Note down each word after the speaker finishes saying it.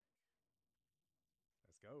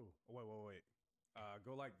go. Wait.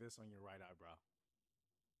 Go like this on your right eyebrow.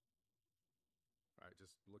 All right,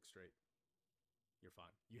 just look straight. You're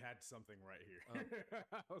fine. You had something right here.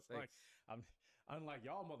 I was like, Thanks. I'm unlike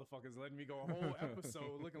y'all motherfuckers letting me go a whole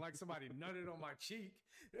episode looking like somebody nutted on my cheek.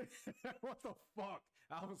 What the fuck?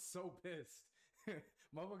 I was so pissed.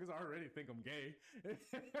 Motherfuckers already think I'm gay.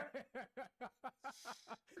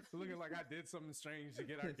 Looking like I did something strange to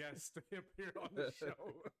get our guests to appear on the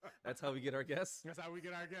show. That's how we get our guests. That's how we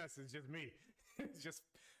get our guests. It's just me. It's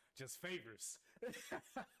just favors.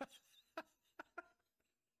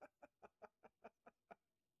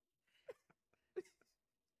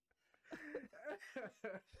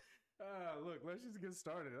 Look, let's just get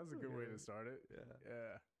started. That's a good way to start it.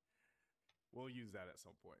 Yeah. We'll use that at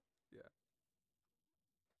some point. Yeah.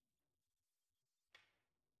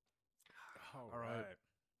 All right. right.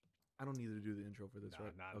 I don't need to do the intro for this,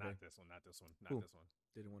 right? Not this one. Not this one. Not Cool. this one.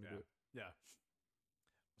 Didn't want to Yeah. do it. Yeah.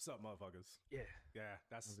 What's up, motherfuckers? Yeah. Yeah,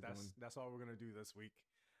 How's it going? that's all we're gonna do this week.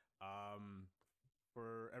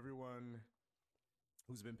 For everyone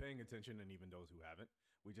who's been paying attention and even those who haven't,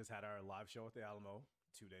 we just had our live show at the Alamo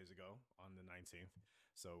 2 days ago on the 19th.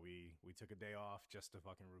 So we took a day off just to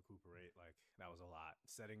fucking recuperate. Like, that was a lot.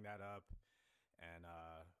 Setting that up, and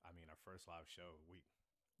I mean, our first live show,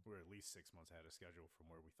 we're at least 6 months ahead of schedule from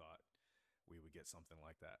where we thought we would get something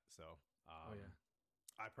like that. So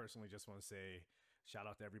I personally just want to say shout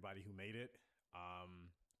out to everybody who made it,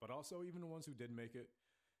 but also even the ones who didn't make it.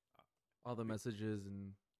 All the messages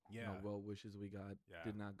and Yeah. well wishes we got Yeah.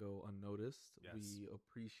 did not go unnoticed. Yes. We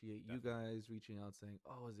appreciate you Definitely. guys reaching out saying,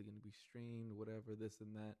 "Oh, is it going to be streamed? Whatever, this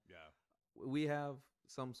and that." Yeah. We have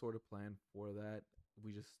some sort of plan for that.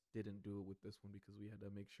 We just didn't do it with this one because we had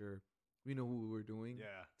to make sure we know what we were doing.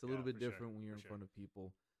 Yeah. It's a little bit for sure, different when you're for in sure. front of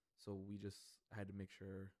people. So we just had to make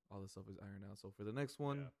sure all the stuff is ironed out. So for the next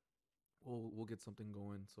one, Yeah. we'll get something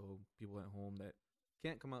going so people at home that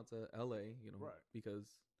can't come out to LA, Right.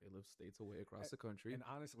 because they live states away across the country. And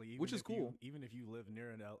honestly, even Which is if you- cool. even if you live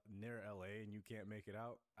near near LA and you can't make it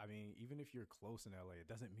out, I mean, even if you're close in LA, it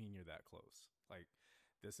doesn't mean you're that close. Like,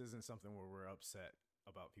 this isn't something where we're upset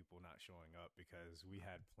about people not showing up, because we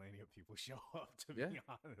had plenty of people show up. To be Yeah.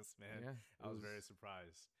 honest, man, Yeah, I was it very was-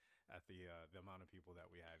 surprised at the amount of people that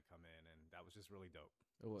we had come in, and that was just really dope.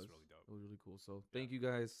 It was really dope. It was really cool. So thank you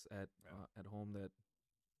guys at Yeah. home that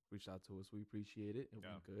reached out to us. We appreciate it. It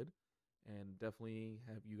went good, and definitely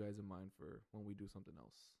have you guys in mind for when we do something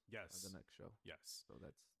else. Yes. The next show. Yes. So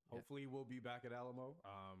that's Hopefully we'll be back at Alamo.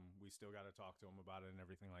 We still got to talk to them about it and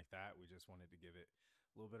everything like that. We just wanted to give it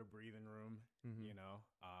a little bit of breathing room, you know.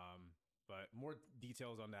 But more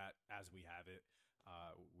details on that as we have it.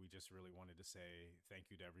 We just really wanted to say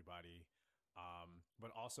thank you to everybody,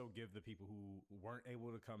 but also give the people who weren't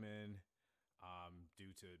able to come in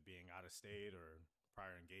due to being out of state or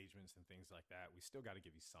prior engagements and things like that. We still got to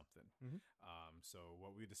give you something. So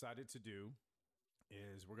what we decided to do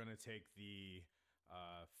is we're going to take the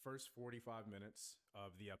first 45 minutes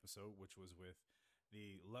of the episode, which was with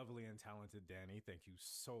the lovely and talented Danny. Thank you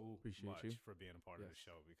so Appreciate much you. for being a part of the Yes.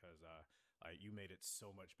 show, because you made it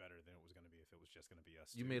so much better than it was going to be if it was just going to be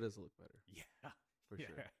us. You two. made us look better. Yeah. For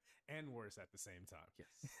sure. And worse at the same time.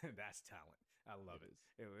 Yes. That's talent. I love it.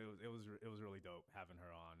 is. It was really dope having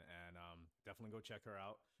her on, and definitely go check her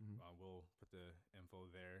out. We'll put the info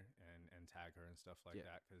there and tag her and stuff like Yeah.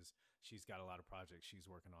 that, because she's got a lot of projects she's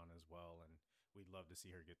working on as well, and we'd love to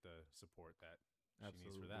see her get the support that she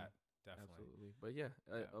needs for Absolutely. that. Definitely. Absolutely. But yeah,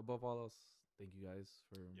 above all else, thank you guys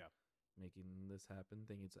for Yeah. making this happen.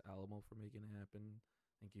 Thank you to Alamo for making it happen.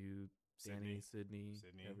 Thank you, Danny, Sydney,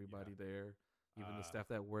 everybody yeah. there, even the staff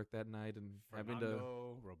that worked that night and having to.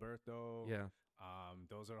 Fernando, Roberto. Yeah.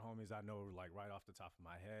 Those are homies I know, like, right off the top of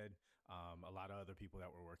my head. A lot of other people that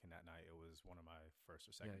were working that night. It was one of my first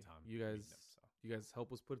or second time. You meeting guys, them, so. you guys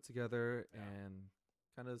help us put it together Yeah. and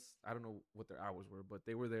kind of. I don't know what their hours were, but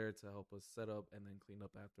they were there to help us set up and then clean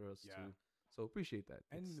up after us Yeah. too. So appreciate that.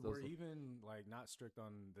 And It's we're those- even like not strict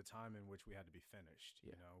on the time in which we had to be finished.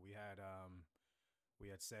 You Yeah. know, we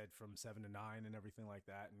had said from 7 to 9 and everything like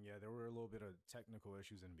that. And yeah, there were a little bit of technical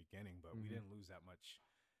issues in the beginning, but we didn't lose that much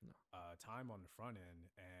time on the front end.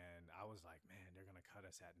 And I was like, man, they're gonna cut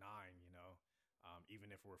us at 9. You know,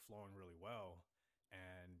 even if we're flowing really well.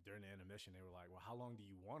 And during the intermission, they were like, well, how long do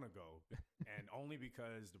you want to go? And only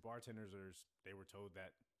because the bartenders they were told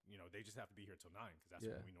that, you know, they just have to be here till 9, because that's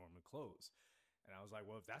when we normally close. And I was like,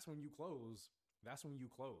 well, if that's when you close, that's when you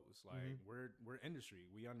close. Like, we're industry,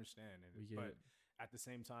 we understand. And We get but it. at the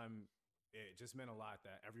same time, it just meant a lot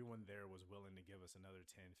that everyone there was willing to give us another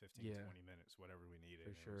 10, 15, 20 minutes, whatever we needed.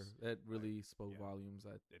 For sure. That really spoke volumes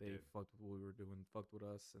that they fucked with what we were doing, fucked with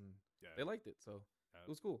us, and they liked it. So it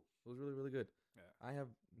was cool. It was really, really good. Yeah. I have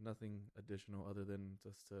nothing additional other than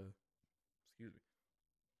just to,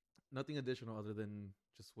 nothing additional other than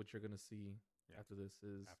just what you're going to see after this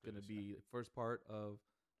is going to be the first part of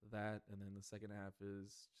that. And then the second half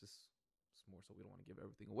is just more so we don't want to give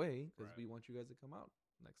everything away because we want you guys to come out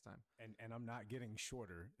next time. And I'm not getting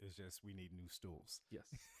shorter. It's just we need new stools. Yes.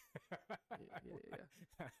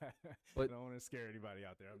 But I don't want to scare anybody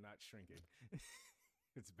out there. I'm not shrinking.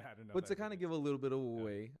 It's bad enough. But to kind of give a little bit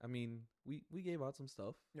away, I mean, we gave out some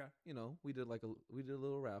stuff. Yeah. You know, we did a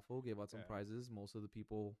little raffle, gave out some prizes. Most of the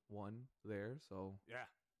people won there. So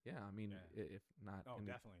yeah, I mean, if not. Oh,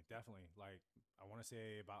 definitely. Like, I want to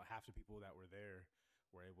say about half the people that were there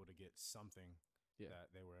were able to get something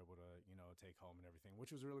that they were able to, take home and everything,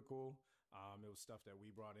 which was really cool. It was stuff that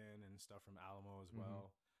we brought in and stuff from Alamo as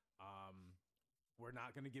well. We're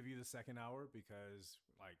not going to give you the second hour because,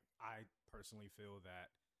 like, I personally feel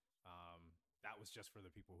that that was just for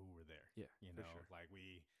the people who were there. Yeah, for sure. Like,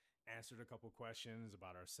 we answered a couple questions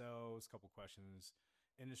about ourselves, a couple questions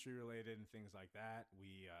industry related and things like that.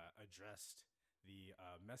 We addressed the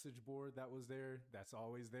message board that was there. That's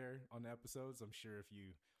always there on the episodes. I'm sure if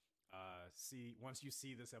you once you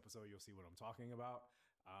see this episode, you'll see what I'm talking about.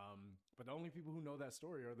 But the only people who know that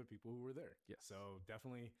story are the people who were there. Yes. So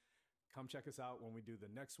definitely come check us out when we do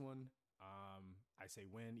the next one. I say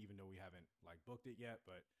when, even though we haven't booked it yet,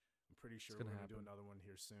 but I'm pretty sure we're going to do another one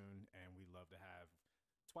here soon. And we'd love to have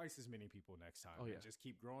twice as many people next time. And just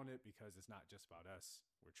keep growing it because it's not just about us.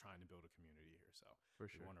 We're trying to build a community here. So we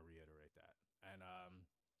want to reiterate that. And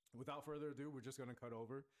without further ado, we're just going to cut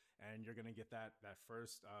over and you're going to get that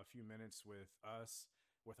first few minutes with us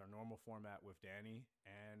with our normal format with Danny.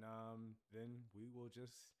 And then we will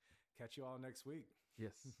just catch you all next week.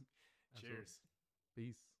 Yes. Cheers.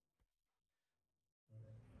 Peace.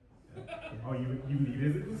 Oh, you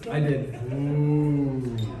needed it? I did.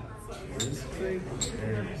 Ooh.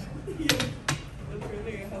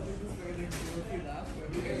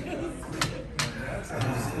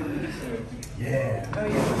 Yeah. Oh,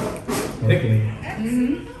 yeah. Thickly.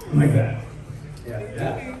 Mm-hmm. Like that.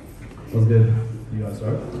 Yeah. Sounds good. You want to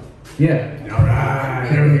start? Yeah. All right.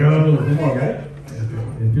 There we go. Come on, guys.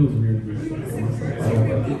 It feels weird.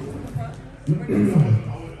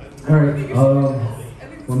 All right.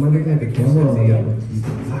 Am I looking at the camera or am I looking at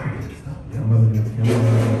the camera? Am I looking at the camera?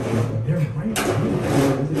 They're right there.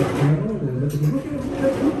 Is it the camera?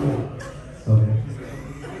 Okay.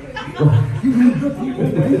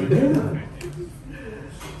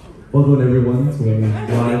 Welcome everyone to a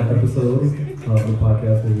live episode of the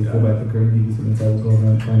podcast where we pull back the curtain, give you some insight what's going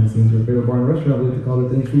on behind the scenes of your favorite bar and restaurant. We like to call it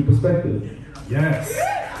the Industry Perspective. Yes.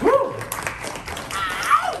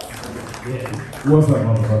 Yeah. What's up,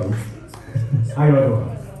 motherfuckers? How y'all doing?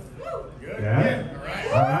 Yeah?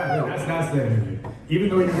 All right. That's the energy. Even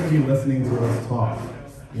though you're going to be listening to us talk,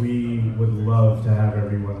 we would love to have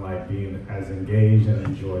everyone being as engaged and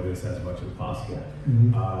enjoy this as much as possible.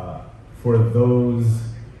 Mm-hmm. For those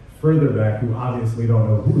further back who obviously don't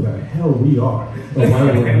know who the hell we are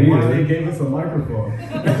and why they gave us a microphone.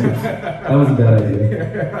 That was a bad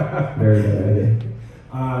idea. Very bad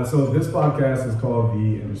idea. So this podcast is called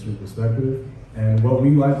The Industry Perspective, and what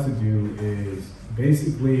we like to do is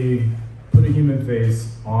basically put a human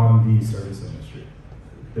face on the service industry.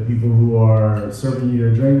 The people who are serving you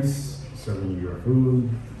your drinks, serving you your food,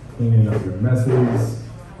 cleaning up your messes,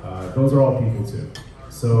 those are all people too.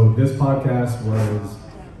 So this podcast was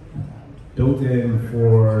built in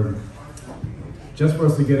for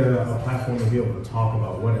us to get a platform to be able to talk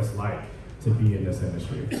about what it's like to be in this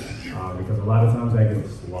industry. Because a lot of times that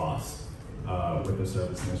gets lost with the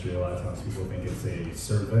service industry. A lot of times people think it's a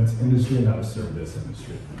servant industry, not a service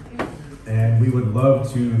industry. And we would love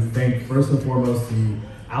to thank first and foremost the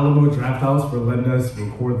Alamo Drafthouse for letting us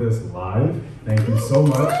record this live. Thank you so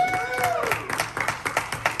much.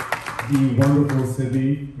 The wonderful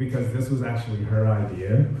Sydney, because this was actually her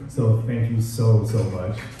idea. So thank you so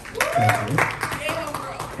much. Thank you.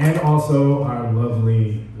 And also our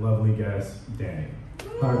lovely guest, Danny.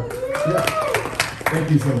 Thank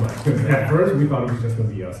you so much. Because at first we thought it was just going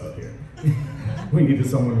to be us up here. We needed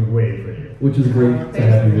someone way for you. Which is great to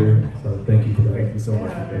have you here. So thank you for that. Thank you so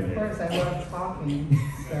much for being here. Of course, I love talking,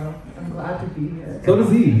 so I'm glad to be here. So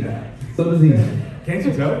does he. Can't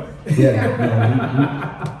you tell? Yeah.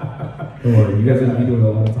 Don't worry, you guys are going to be doing a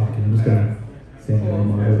lot of talking. I'm just going to stand there on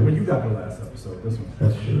my Well, you got the last episode. This one.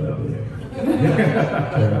 That's true.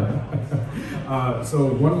 So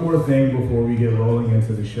one more thing before we get rolling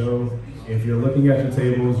into the show If you're looking at your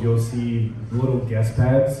tables, you'll see little guest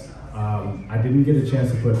pads. I didn't get a chance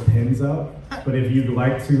to put pins up, but if you'd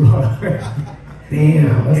like to...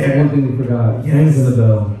 Damn, that's the one thing we forgot. Pins in the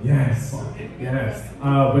bell. Yes.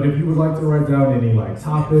 But if you would like to write down any like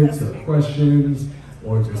topics or questions,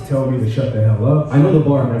 or just tell me to shut the hell up. I know the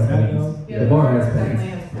bar has pens. Yeah, the bar has pens.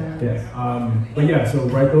 Yes. But yeah, so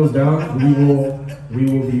write those down. We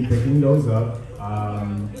will be picking those up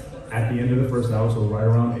at the end of the first hour, so right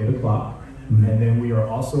around 8 o'clock. Mm-hmm. And then we are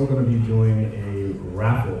also going to be doing a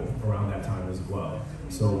raffle around that time as well.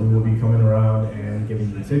 So we will be coming around and giving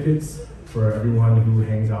you tickets for everyone who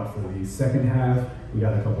hangs out for the second half. We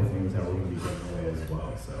got a couple of things that we're going to be giving away as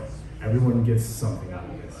well. So everyone gets something out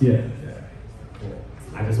of this. Yeah. Cool.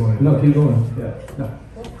 I just wanted to... No, keep going. Yeah. No.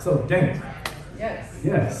 So, Dang.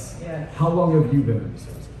 Yes. How long have you been in this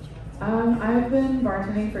service? I've been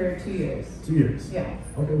bartending for 2 years. 2 years? Yeah.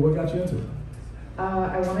 Okay, what got you into it?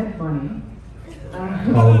 I wanted money.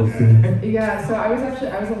 Yeah, so I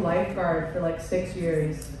was a lifeguard for like 6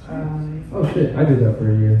 years. Oh shit, I did that for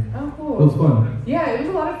a year. Oh, cool. It was fun. Yeah, it was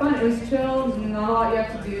a lot of fun. It was chill, not a lot you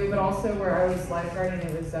have to do, but also where I was lifeguarding,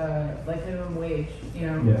 it was like minimum wage,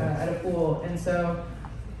 at a pool. And so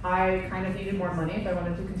I kind of needed more money if I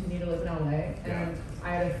wanted to continue to live in LA. And I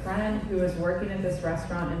had a friend who was working at this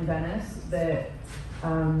restaurant in Venice that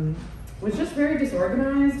was just very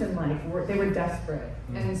disorganized and like they were desperate.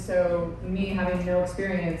 And so me having no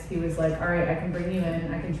experience, he was like, all right, I can bring you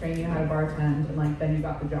in, I can train you how to bartend, and like then you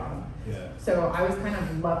got the job. Yeah. So I was kind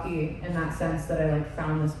of lucky in that sense that I like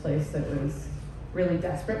found this place that was really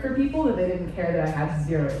desperate for people, that they didn't care that I had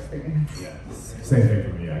zero experience. Yeah, same thing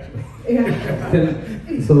for me actually.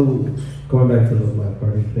 Yeah. So going back to the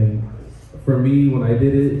lifeguarding thing, for me when I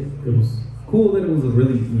did it, it was cool that it was a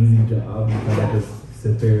really easy job. You kind of just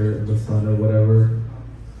sit there in the sun or whatever.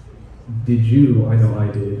 Did you, I know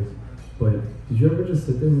I did, but did you ever just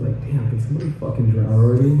sit there and like, damn, can somebody fucking drown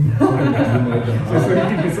already? Just so you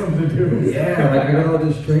can get something to do. Yeah, like I got all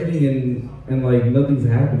this training and like nothing's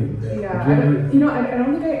happening. Yeah, I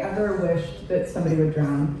don't think I ever wished that somebody would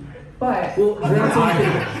drown. But drown so you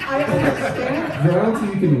can, I understand. Drown so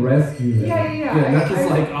you can rescue them. Yeah. Not just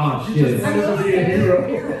like, oh shit. I will say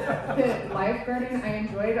that lifeguarding, I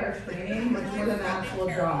enjoyed our training much more than the actual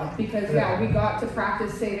job. Because we got to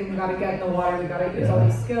practice saving, we got to get in the water, we got to use all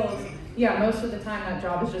these skills. Yeah, most of the time that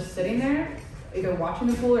job is just sitting there, either watching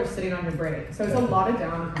the pool or sitting on your break. So it's a lot of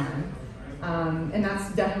downtime. And that's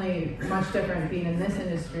definitely much different being in this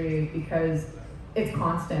industry because it's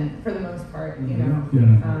constant for the most part, you know.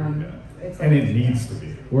 It's like, and it needs to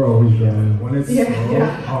be. We're always drowning. When it's slow,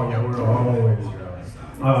 we're always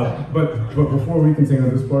drowning. But before we continue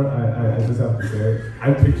this part, I just have to say,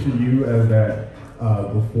 I picture you as that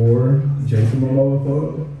before Jason Momoa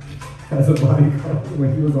photo as a bodyguard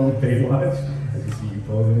when he was on Baywatch. I just see you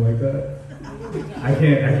posing like that. I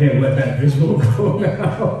can't let that visual go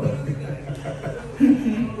now.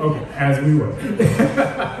 Okay, as we were.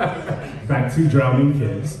 Back to drowning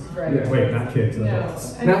kids. Right. Yeah. Wait, not kids,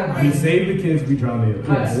 adults. No. We save the kids, we drown the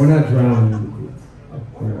adults. We're not drowning the kids.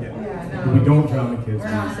 No. We don't drown the kids.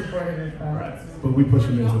 We're not supportive of that. Right. But we push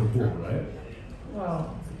them into the pool, right?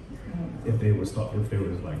 Well, if they was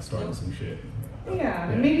like starting some shit.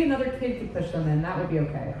 Yeah, maybe another kid could push them in. That would be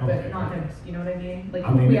okay, but not him. You know what I mean? Like,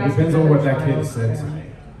 I mean, it depends on what that kid said to me.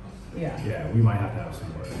 Yeah. Yeah, we might have to have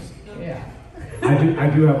some words. Yeah. I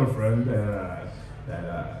do have a friend that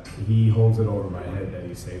he holds it over my head that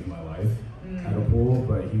he saved my life at a pool,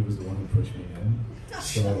 but he was the one who pushed me in.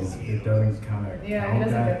 So it doesn't kind of he doesn't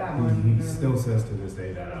get that one. He still says to this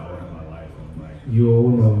day that I owe him my life. And I'm like, you owe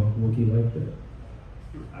him a Wookiee like that?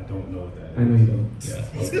 I don't know that. I know you don't.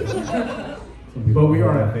 Yeah. But we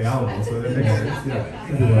are at the Alamo, so that makes sense. Yeah.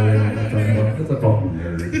 That's a fucking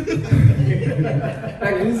nerd.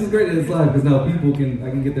 Actually, this is great that it's live because now I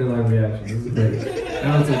can get their live reaction. This is great.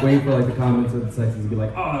 Now it's a wait for like the comments of the sections to be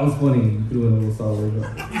like, oh, that was funny. You threw in a little Star Wars.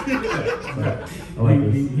 I like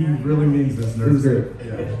this. He really means this, nerd. This is great.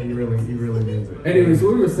 Yeah, he really means it. Anyway, so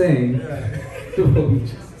we were saying.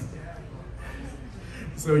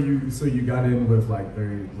 So you got in with like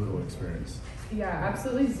very little experience. Yeah,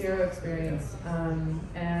 absolutely zero experience.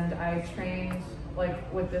 And I trained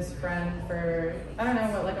like with this friend for, I don't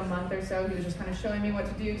know, like a month or so. He was just kind of showing me what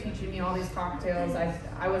to do, teaching me all these cocktails.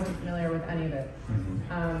 I wasn't familiar with any of it.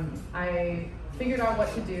 I figured out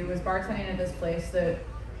what to do, was bartending at this place that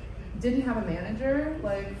didn't have a manager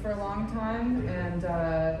like for a long time. And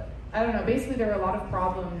I don't know, basically there were a lot of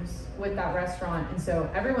problems with that restaurant. And so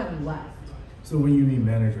everyone left. So when you mean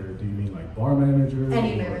manager, do you mean like bar manager?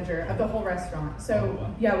 Any manager of the whole restaurant.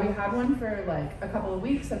 So yeah, we had one for like a couple of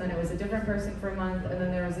weeks, and then it was a different person for a month, and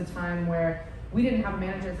then there was a time where we didn't have a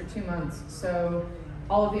manager for 2 months. So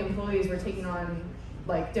all of the employees were taking on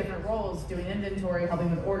like different roles, doing inventory, helping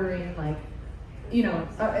with ordering, like, you know,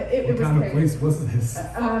 it was kind crazy. Of place was this?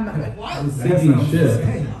 Sinking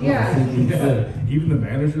ship. Yeah. Even the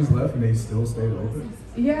managers left and they still stayed open?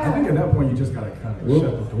 Yeah. I think at that point you just gotta kind of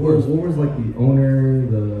shut the doors. What was like the owner,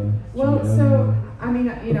 the Well, GM? so, I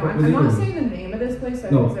mean, you know, I'm not saying the name of this place, so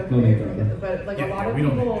I think it's okay, but like a lot of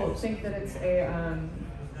people think that it's a,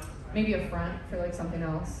 maybe a front for like something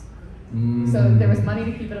else. So there was money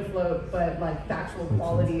to keep it afloat, but like the actual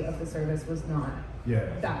quality of the service was not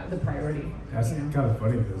the priority. That's kind of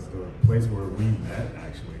funny because the place where we met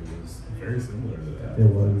actually was very similar to that. It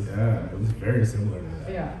was. Yeah, it was very similar to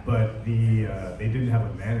that. Yeah. But they didn't have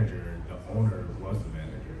a manager. The owner was the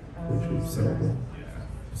manager. Which is so terrible. yeah.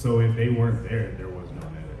 So if they weren't there, there was no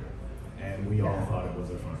manager, and we all thought it was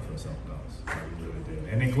a front for something else. Like we really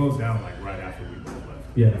did. And it closed down like right after we both left.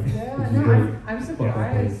 Yeah. Yeah, no, I'm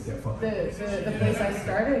surprised. The place I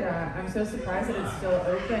started at, I'm so surprised that it's still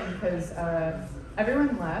open because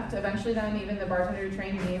everyone left. Eventually, then even the bartender who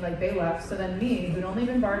trained me, like they left. So then me, who'd only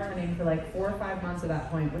been bartending for like 4 or 5 months at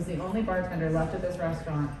that point, was the only bartender left at this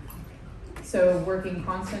restaurant. So working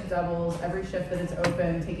constant doubles every shift that it's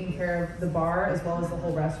open, taking care of the bar as well as the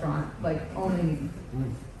whole restaurant, like only me.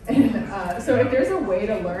 And so if there's a way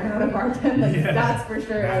to learn how to bartend, like that's for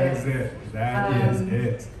sure. That is it. That is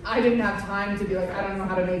it. I didn't have time to be like, I don't know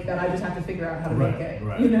how to make that. I just have to figure out how to make it.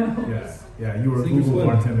 Right. You know? Yes. Yeah, you were a Google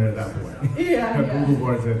bartender at that point. Yeah. Google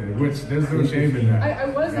bartender, which there's no shame in that. I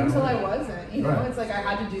was until I wasn't. You know, it's like I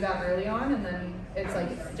had to do that early on, and then it's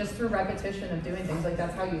like just through repetition of doing things. Like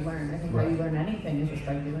that's how you learn. I think how you learn anything is just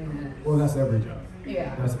by doing it. Well, that's every job.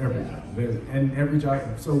 Yeah. That's every job. And every job.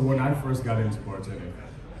 So when I first got into bartending,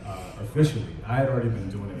 officially, I had already been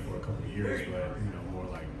doing it for a couple of years, but you know, more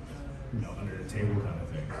like under the table kind of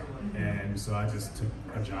thing. And so I just took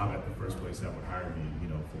a job at the first place that would hire me,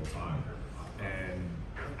 full time. And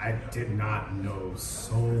I did not know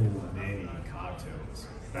so many cocktails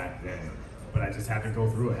back then, but I just had to go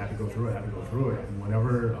through it. And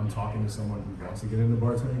whenever I'm talking to someone who wants to get into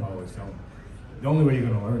bartending, I always tell them the only way you're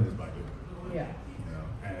going to learn is by doing it.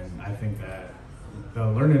 Yeah. And I think that the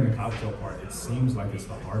learning the cocktail part, it seems like it's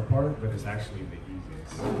the hard part, but it's actually the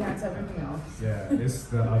easiest. Yeah, it's everything else. Yeah, it's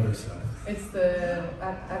the other stuff. It's the,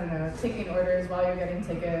 I don't know, taking orders while you're getting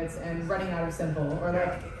tickets and running out of simple. Or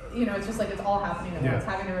like, it's just like it's all happening at once.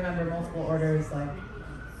 Having to remember multiple orders, like,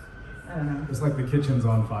 I don't know. It's like the kitchen's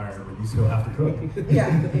on fire, but you still have to cook. Yeah.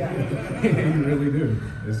 You really do.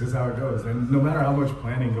 It's just how it goes. And no matter how much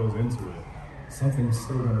planning goes into it, something's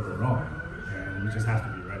still going to go wrong. And you just have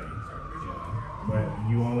to be ready. But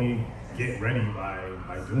you only get ready by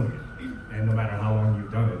doing it. And no matter how long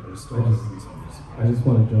you've done it, there's still going to be something. I just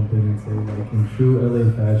want to jump in and say, like, in true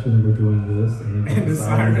LA fashion, we're doing this, and then the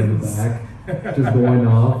sirens in the back, just going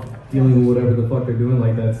off, dealing with whatever the fuck they're doing.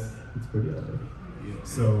 Like, it's pretty LA.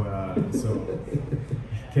 So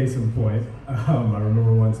case in point, I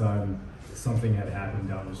remember one time something had happened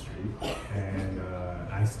down the street, and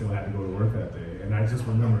I still had to go to work that day. And I just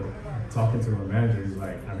remember talking to my manager. He's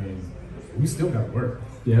like, we still got to work.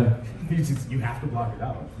 Yeah. You have to block it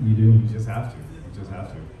out. You do. You just have to.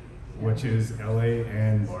 Which is LA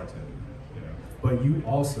and bartending. But you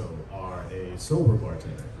also are a sober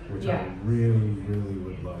bartender, which I really, really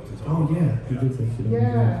would love to talk about. Oh yeah, you did say shit.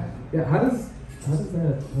 Yeah. How does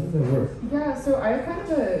that work? Yeah, so I have kind of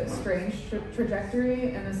a strange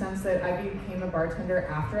trajectory in the sense that I became a bartender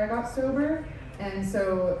after I got sober. And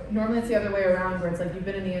so normally it's the other way around, where it's like you've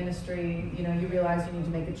been in the industry, you realize you need to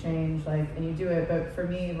make a change, like, and you do it. But for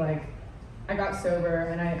me, like, I got sober,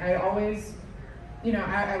 and I always,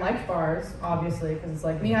 I liked bars, obviously, because it's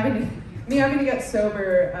like me having to get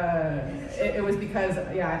sober. It was because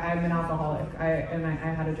I'm an alcoholic. I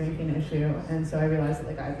had a drinking issue, and so I realized that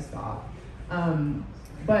like I had to stop.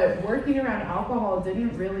 But working around alcohol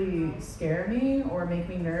didn't really scare me or make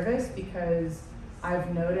me nervous, because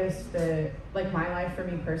I've noticed that, like, my life for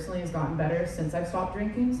me personally has gotten better since I've stopped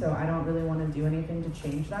drinking, so I don't really want to do anything to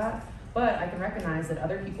change that. But I can recognize that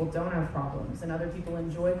other people don't have problems, and other people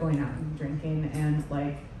enjoy going out and drinking, and,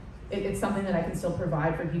 like, it's something that I can still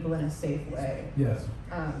provide for people in a safe way. Yes.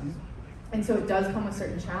 And so it does come with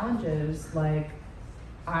certain challenges, like,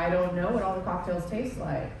 I don't know what all the cocktails taste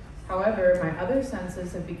like. However, my other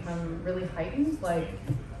senses have become really heightened, like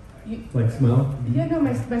smell? Yeah, no,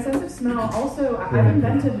 my sense of smell. Also, I've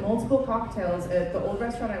invented multiple cocktails at the old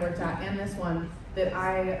restaurant I worked at and this one that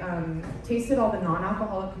I tasted all the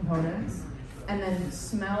non-alcoholic components, and then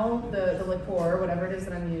smell the liqueur, whatever it is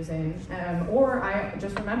that I'm using, or I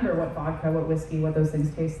just remember what vodka, what whiskey, what those things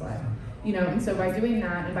taste like. And so by doing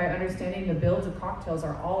that and by understanding the builds of cocktails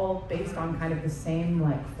are all based on kind of the same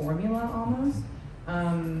like formula almost,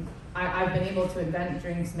 I've been able to invent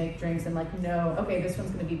drinks, make drinks, and like know, okay, this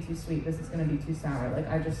one's going to be too sweet, this is going to be too sour. Like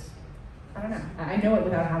I don't know. I know it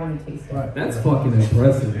without having to taste it. Right. That's fucking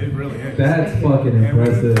impressive. It really is. That's fucking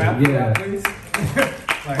impressive. Yeah.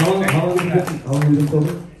 How long have you been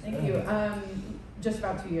sober? Thank you. Just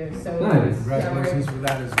about 2 years. So nice. Congratulations for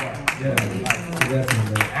that as well. Yeah.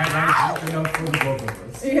 For the both of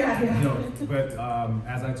us. Yeah. But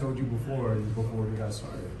as I told you before we got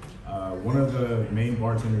started, one of the main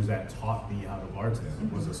bartenders that taught me how to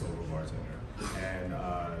bartend was a sober bartender, and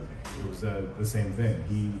it was the same thing.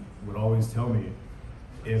 He would always tell me,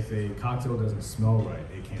 if a cocktail doesn't smell right,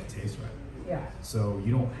 it can't taste right. Yeah. So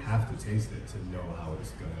you don't have to taste it to know how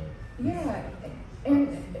it's gonna. Yeah.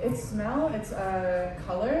 And it's smell, it's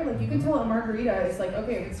color. Like you can tell a margarita is like,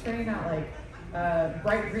 okay, if it's turning out like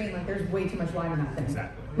bright green, like there's way too much lime in that thing.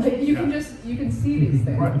 Exactly. Like you can see these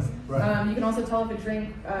things. Right. You can also tell if a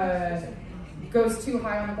drink goes too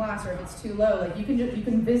high on the glass or if it's too low. Like you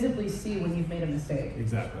can visibly see when you've made a mistake.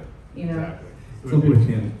 Exactly. Exactly. Some people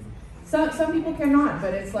can. Some people cannot,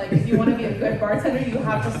 but it's like if you want to be a good bartender, you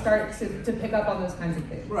have to start to pick up on those kinds of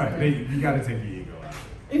things. Right. You got to take your ego out.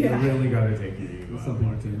 Yeah. You really got to take your ego out. Some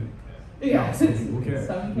people can. Yeah. No, some people care.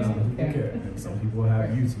 Some people care. And some people have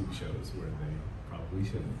YouTube shows where they probably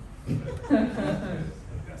shouldn't.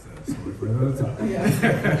 That's a story for another time.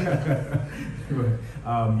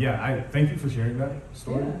 Yeah. I thank you for sharing that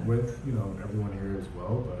story with everyone here as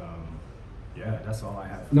well. But that's all I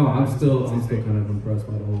have. No, I'm still kind of impressed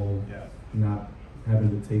by the whole not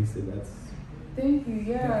having to taste it. Thank you.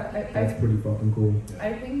 Yeah, that's pretty fucking cool.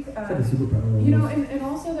 I think it's like a superpower. And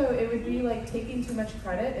also though, it would be like taking too much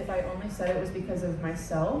credit if I only said it was because of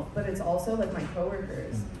myself, but it's also like my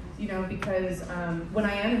coworkers. Because when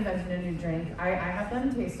I am inventing a new drink, I have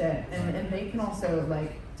them taste it, and they can also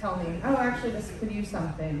like tell me, oh, actually this could use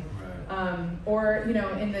something. Or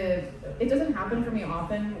it doesn't happen for me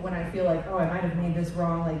often when I feel like, oh, I might have made this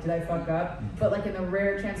wrong, like did I fuck up? But like in the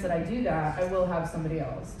rare chance that I do that, I will have somebody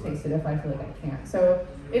else taste it if I feel like I can't. So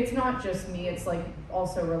it's not just me, it's like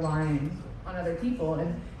also relying on other people.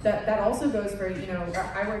 And that also goes for,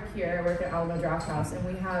 I work here, I work at Alamo Draft House, and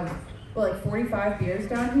we have like 45 beers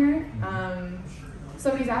down here.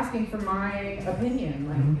 Somebody's asking for my opinion,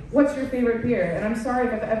 like, what's your favorite beer? And I'm sorry,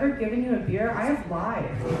 if I've ever given you a beer, I have lied.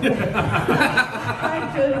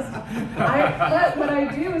 But what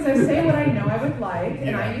I do is I say what I know I would like,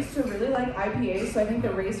 and I used to really like IPAs, so I think the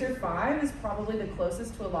Racer 5 is probably the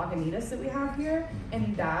closest to a Lagunitas that we have here,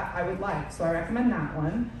 and that I would like, so I recommend that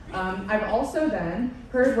one. I've also then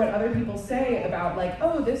heard what other people say about like,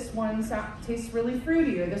 oh, this one tastes really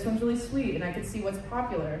fruity, or this one's really sweet, and I can see what's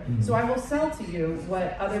popular. So I will sell to you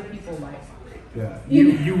what other people like. Yeah,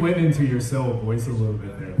 you went into your cell voice a little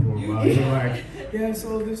bit there for a while. You're like,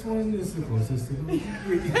 so this one is the closest to me.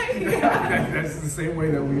 That's the same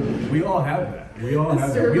way that we all have that. We all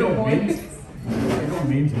have that. We don't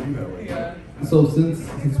mean to do that way. Yeah. So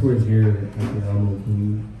since we're here at the Alamo, can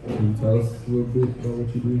you tell us a little bit about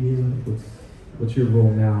what you do here? What's your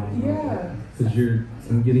role now? Yeah. Because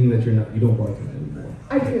I'm getting that you don't bartend anymore.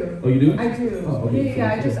 I do. Oh, you do? I do. Oh,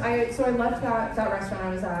 okay. So I left that restaurant I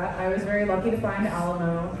was at. I was very lucky to find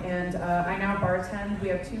Alamo, and I now bartend. We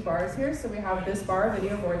have 2 bars here. So we have this bar,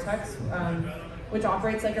 Video Vortex, which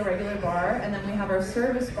operates like a regular bar, and then we have our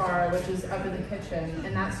service bar, which is up in the kitchen,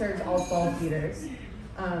 and that serves all 12 feeders.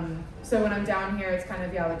 So when I'm down here, it's kind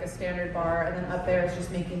of like a standard bar, and then up there it's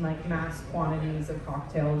just making like mass quantities of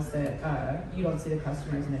cocktails that you don't see the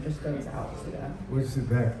customers, and it just goes out to them. Which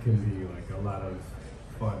that can be like a lot of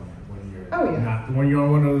fun when you're not when you're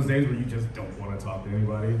on one of those days where you just don't want to talk to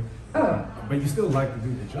anybody. Oh. But you still like to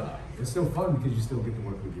do the job. It's still fun because you still get to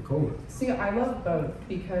work with your coworkers. See, I love both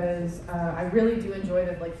because I really do enjoy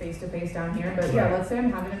the like face-to-face down here. But yeah, let's say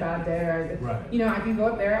I'm having a bad day, or I can go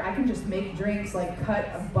up there. I can just make drinks, like cut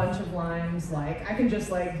a bunch of limes. Like I can just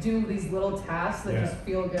like do these little tasks that just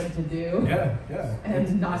feel good to do. Yeah.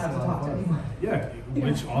 And not have to talk to anyone. Yeah,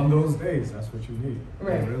 which on those days, that's what you need.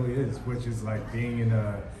 Right. It really is. Which is like being in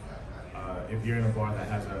if you're in a bar that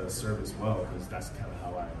has a service well, because that's kind of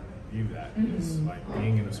how I view that. It's like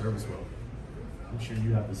being in a service well. I'm sure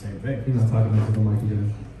you have the same thing. He's not talking into the mic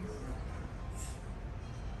again.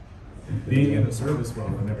 Being in a service well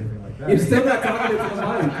and everything like that. You're still not talking to the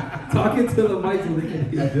mic. Talking to the mic so they can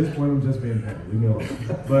hear. At this point, I'm just being petty. Leave me alone.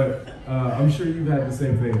 But I'm sure you've had the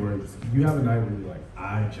same thing where you have a night where you're like,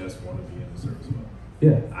 I just want to be in the service well.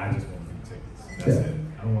 Yeah. I just want to be tickets. That's it.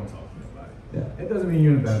 I don't want to talk to nobody. Yeah. It doesn't mean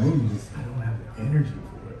you're in a bad mood. You just, I don't have the energy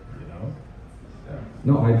for it, you know? Yeah.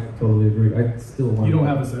 No, I totally agree. I still want. You don't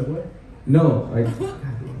have a segue? No,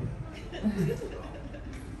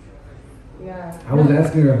 Yeah. I was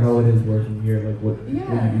asking her how it is working here, like what you do,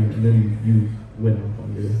 and then you went off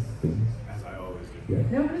on your things. As I always do. Yeah.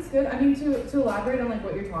 No, but it's good. I mean, to elaborate on like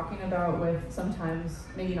what you're talking about with sometimes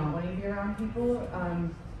maybe not wanting to be around people,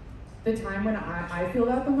 the time when I feel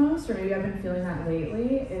that the most, or maybe I've been feeling that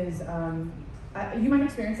lately, is you might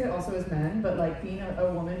experience it also as men, but like being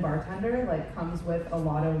a woman bartender like comes with a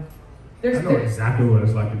lot of. I know exactly what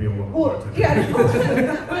it's like to be a woman bartender. Yeah,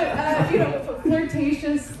 but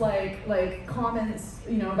flirtatious like comments,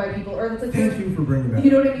 by people, or it's like thank you for bringing that.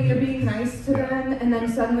 You know what I mean? You're being nice to them, and then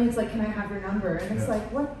suddenly it's like, can I have your number? And it's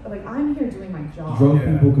like, what? Like I'm here doing my job. Drunk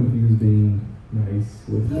people confuse being nice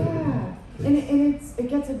with. And it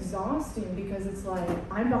gets exhausting because it's like,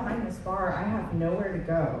 I'm behind this bar, I have nowhere to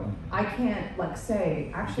go. I can't like say,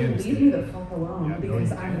 actually leave me the fuck alone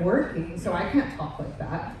because I'm working, so I can't talk like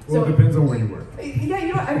that. Well, so, it depends on where you work. Yeah,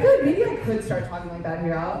 I feel like maybe I could start talking like that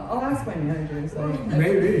here. I'll ask my managers. Like,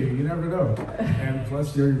 maybe, you never know. And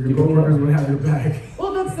plus your coworkers will have your back.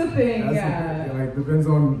 Well, that's the thing, Like depends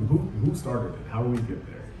on who started it, how we get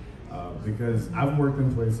there. Because I've worked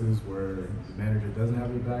in places where the manager doesn't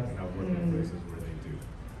have your back, and I've worked in places where they do.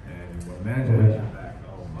 And when the manager has your back,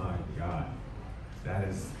 oh my God, that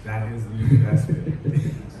is the best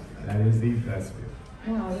feeling. That is the best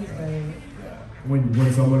feeling. Wow, that's great.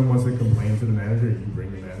 When someone wants to complain to the manager, you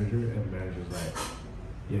bring the manager, and the manager's like,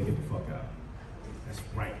 "Yeah, get the fuck out." That's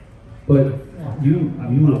right. But you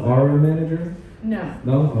are a manager? No.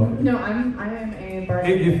 No? Okay. No, I am a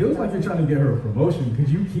bartender. It feels like you're trying to get her a promotion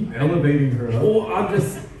because you keep elevating her up. Well,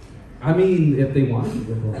 I mean, if they want to keep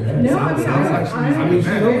her promotion. No, I'm she knows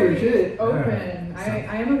her shit. Open. Yeah.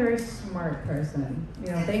 I am a very smart person.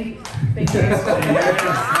 Thank you. That's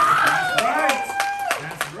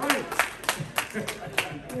right.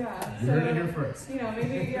 Yeah. You heard it here first.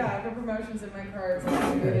 Maybe for promotions in my cards.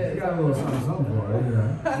 You got a little something for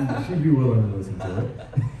her. She'd be willing to listen to it.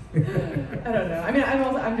 I don't know. I mean,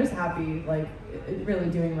 I'm just happy, like, really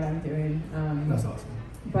doing what I'm doing. That's awesome.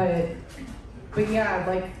 But yeah,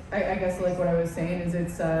 like, I guess, like, what I was saying is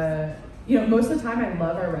it's, most of the time I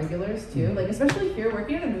love our regulars, too. Like, especially here,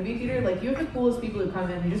 working in a movie theater, like, you have the coolest people who come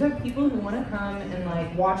in. You just have people who want to come and,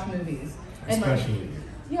 like, watch movies. And, especially. Like,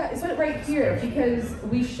 yeah, it's right here, because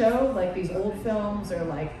we show, like, these old films or,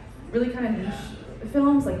 like, really kind of niche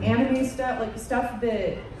films, like anime stuff, like stuff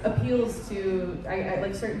that appeals to I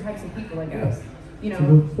like certain types of people, I guess. To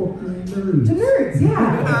nerds. To nerds,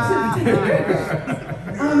 yeah. to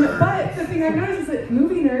nerds. But the thing I've noticed is that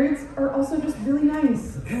movie nerds are also just really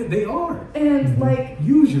nice. Yeah, they are. And like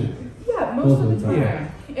usually. Yeah, most of the time. Yeah.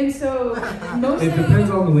 And so mostly it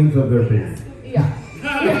depends on the length of their beard. Yeah.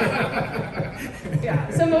 Yeah,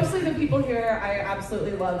 so mostly the people here, I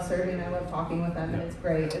absolutely love serving. I love talking with them, and it's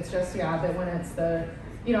great. It's just, that when it's the,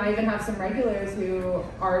 I even have some regulars who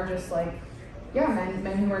are just like,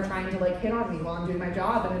 men who are trying to like hit on me while I'm doing my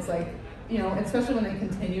job, and it's like, especially when they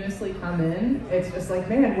continuously come in, it's just like,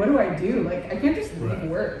 man, what do I do? Like, I can't just leave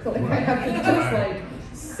work. Like, I have to just like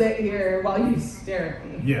sit here while you stare at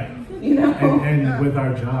me. Yeah. And with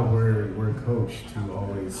our job, we're coached to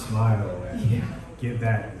always smile and get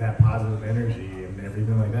that positive energy and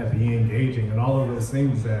everything like that, be engaging, and all of those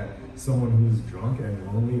things that someone who's drunk and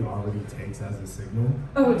lonely already takes as a signal.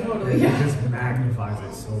 Oh, totally. It just magnifies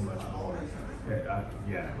it so much more.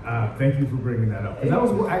 Thank you for bringing that up. That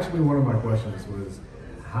was actually one of my questions was,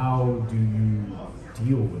 how do you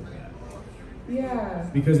deal with that? Yeah.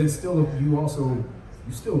 Because it's still, you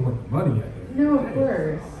still want the money, I think. No, of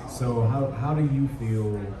course. So how do you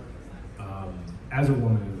feel as a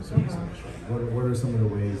woman in the service industry? What are some of the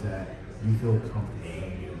ways that you feel comfortable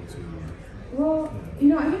being able to? Well,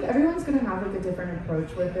 I think everyone's gonna have like a different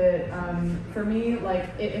approach with it. For me, like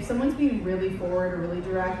if someone's being really forward or really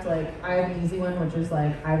direct, like I have an easy one, which is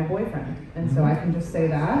like I have a boyfriend, and so I can just say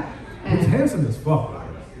that. And he's handsome as fuck, by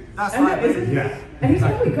the way. That's right. Yeah. And he's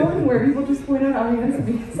probably going where people just point out how handsome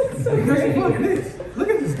he is. It's so great. Look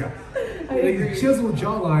at this guy. I agree. Chiseled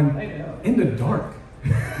jawline in the dark.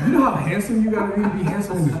 You know how handsome you gotta be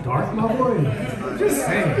handsome in the dark, my boy? I'm just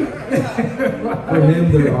saying. For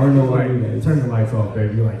him, there are no lights. Turn the lights off,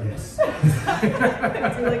 baby. You're like, yes. I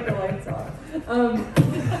do like the lights off.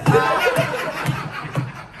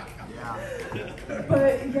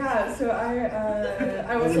 But yeah, so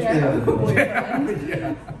I would say I have a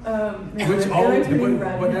boyfriend.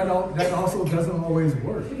 that also doesn't always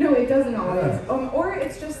work. No, it doesn't always. Or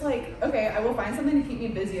it's just like, okay, I will find something to keep me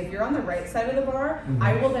busy. If you're on the right side of the bar,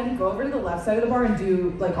 I will then go over to the left side of the bar and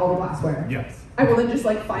do like all the glassware. Yes. I will then just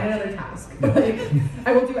like find another task. Like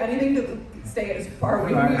I will do anything to stay as far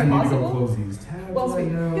away from you as possible. I need to go close these tabs. Well,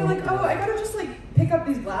 you're like, oh, I gotta just like pick up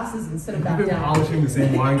these glasses and sit them back down. You've been polishing the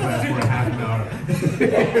same wine glass for half an hour.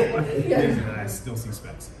 And I still see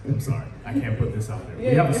specks. I'm sorry. I can't put this out there.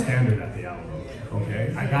 We have a standard at the Alamo.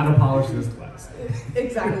 Okay? I gotta polish this glass.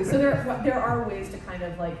 Exactly. So there are ways to kind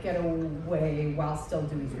of like get away while still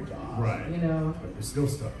doing your job. Right. You know? But you're still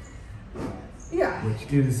stuck. Yeah.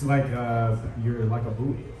 Which is like you're like a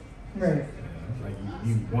buoy. Right. Like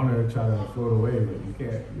you want to try to float away, but you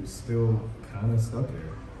can't. You're still kind of stuck there.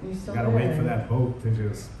 You gotta wait for that boat to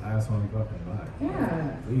just pass on fucking by.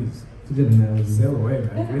 Yeah. Please. It's a good analogy. Sail away,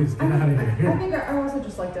 man. Please get out of here. I think I also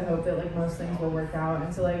just like to hope that like most things will work out.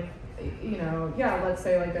 And so like, you know, yeah, let's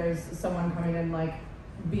say like there's someone coming in like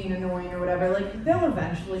being annoying or whatever, like they'll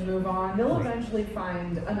eventually move on. They'll eventually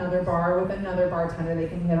find another bar with another bartender they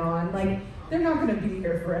can hit on. Like, they're not going to be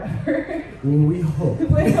here forever. Well, we hope.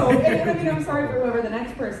 We hope. And I mean, I'm sorry for whoever the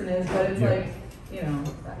next person is, but it's like, you know,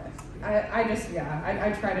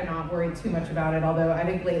 I try to not worry too much about it, although I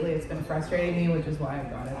think lately it's been frustrating me, which is why I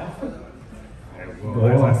brought it up. Well,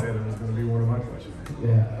 as I said, it was going to be one of my questions.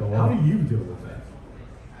 Yeah. How do you deal with that?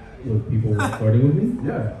 With people flirting with me?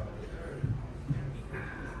 Yeah.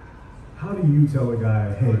 How do you tell a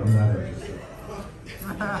guy, hey, I'm not interested?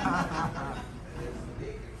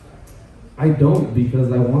 I don't, because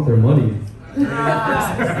I want their money.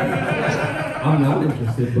 I'm not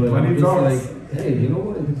interested, but I'm just like, hey, you know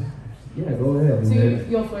what? Yeah, go ahead. So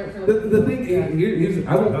you'll flirt for the thing. Here's,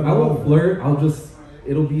 I won't flirt.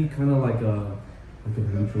 It'll be kind of like a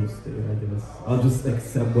neutral state, I guess. I'll just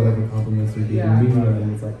accept whatever compliments you're giving me,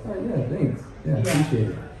 and it's like, oh yeah, thanks. Yeah, appreciate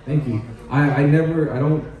it. Thank you. I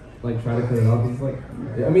don't like try to cut it off. It's like,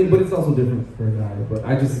 I mean, but it's also different for a guy. But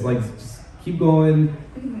I just like keep going.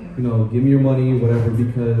 You know, give me your money, whatever,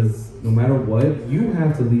 because no matter what, you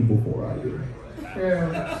have to leave before I do.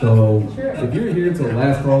 True. So if you're here till the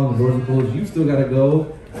last call and the doors are closed, you still gotta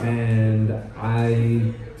go, and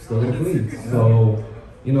I still gotta clean. So,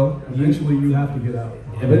 you know, eventually you have to get out.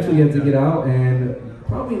 Eventually you have to get out, and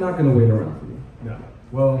probably not gonna wait around for you. No.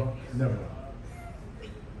 Well, never.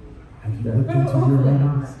 Have you looked into your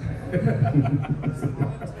eyes?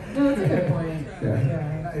 No, that's a good point.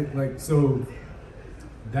 Yeah. Like, so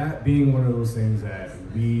that being one of those things that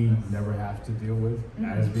we never have to deal with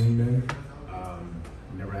as being men,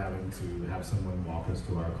 never having to have someone walk us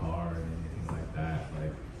to our car and anything like that.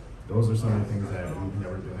 Like, those are some of the things that we've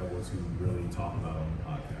never been able to really talk about on the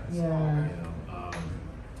podcast. Yeah. You know,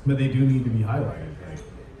 but they do need to be highlighted. Like,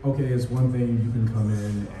 okay, it's one thing you can come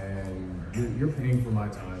in and you're paying for my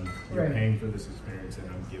time, you're paying for this experience, and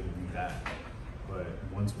I'm giving you that. But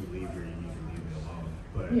once we leave here, you need to leave me alone.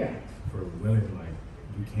 But for women, like,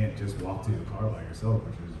 you can't just walk to your car by yourself,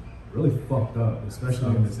 which is really fucked up,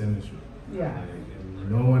 especially in this industry. Yeah. And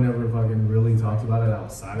no one ever fucking really talks about it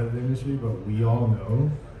outside of the industry, but we all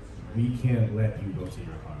know we can't let you go to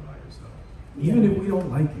your car by yourself. Even if we don't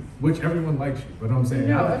like you, which everyone likes you, but I'm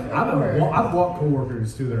saying, I've walked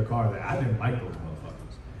coworkers to their car that I didn't like those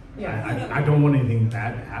motherfuckers. Yeah. I don't want anything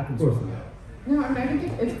bad to happen to them. No, I mean, I think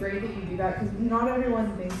it's great that you do that, because not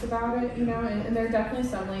everyone thinks about it, you know, and there are definitely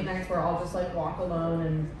some late nights where I'll just like walk alone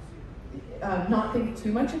and not think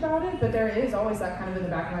too much about it, but there is always that kind of in the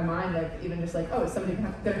back of my mind, like even just like, oh, is somebody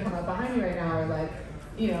gonna come up behind me right now, or like,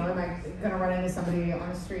 you know, am I gonna run into somebody on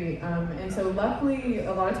the street? And so luckily,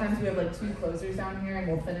 a lot of times we have like two closers down here, and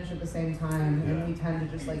we'll finish at the same time, and we tend to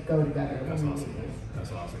just like go together. That's awesome.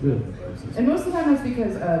 That's awesome. And most of the time that's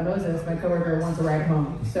because Moses, my coworker, wants a ride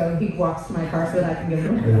home, so he walks to my car so that I can give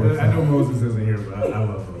him a ride. I know Moses isn't here, but I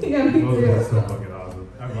love Moses. Yeah, me Moses too. is so fucking awesome.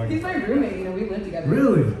 He's my roommate, you know, we live together.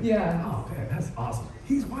 Really? Yeah. Oh man, that's awesome.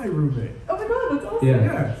 He's my roommate. Oh my god, that's awesome.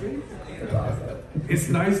 Yeah. That's awesome. It's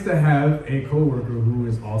nice to have a coworker who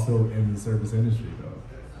is also in the service industry,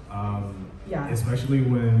 though. Especially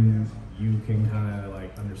when you can kind of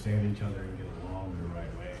like understand each other and get along the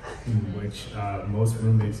right way, which most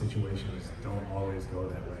roommate situations don't always go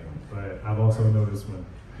that way. But I've also noticed when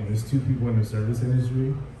there's two people in the service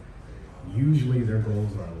industry, usually their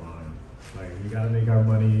goals are aligned. Like, we got to make our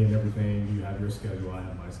money and everything. You have your schedule, I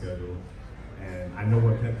have my schedule. And I know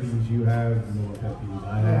what pet peeves you have, you know what pet peeves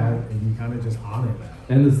I have, and you kind of just honor that.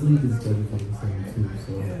 And the sleeping schedule is the same too,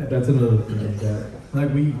 so that's another thing like that.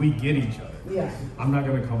 Like, we get each other. Yeah. I'm not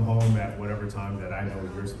going to come home at whatever time that I know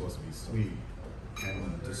you're supposed to be asleep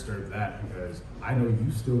and disturb that, because I know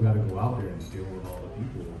you still got to go out there and deal with all the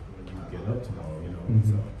people get up tomorrow, you know?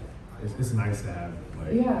 So it's nice to have, like,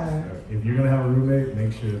 if you're going to have a roommate,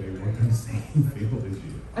 make sure they work in the same field as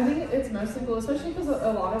you. I think it's mostly cool, especially because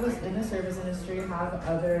a lot of us in the service industry have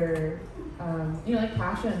other, like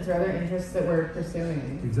passions or other interests that we're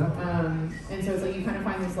pursuing. Exactly. And so it's like you kind of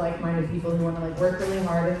find these like-minded people who want to like work really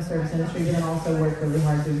hard in the service industry, but then also work really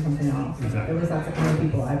hard doing something else. Exactly. At least that's the kind of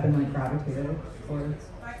people I've been like gravitated towards.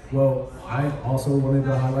 Well, I also wanted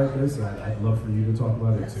to highlight this. I'd love for you to talk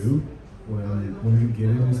about it too. When you get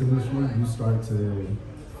in this industry, you start to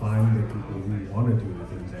find the people who want to do the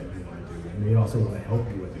things that you want to do, and they also want to help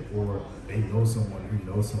you with it, or they know someone who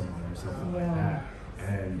knows someone or something like that.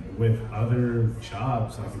 And with other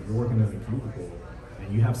jobs, like if you're working in a cubicle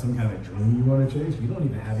and you have some kind of dream you want to chase, you don't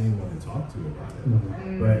even have anyone to talk to about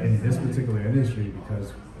it. But in this particular industry,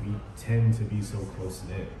 because we tend to be so close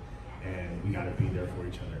knit and we got to be there for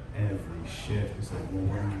each other every shift, it's like, well,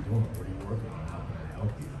 what are you doing? What are you working on? How can I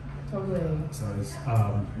help you? Totally. So it's,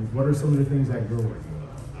 what are some of the things that you're working on?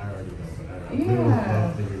 I already know, but I really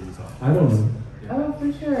love to hear you talk. I don't know. Oh,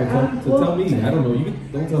 for sure. So tell me. I don't know. You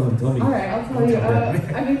don't tell them. Tell me. All right, I'll tell you.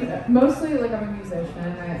 I mean, mostly like I'm a musician.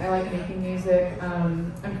 I like making music.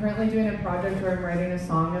 I'm currently doing a project where I'm writing a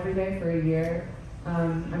song every day for a year.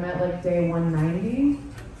 I'm at like day 190.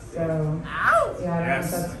 So yeah, I don't know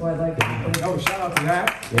if that's what like. Oh, shout out to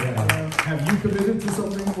that. Yeah. Have you committed to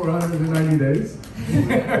something for 190 days?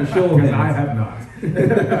 Because I have not.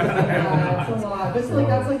 Yeah, it's a lot. But so, like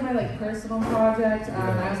that's like my like personal project.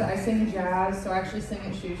 I sing jazz, so I actually sing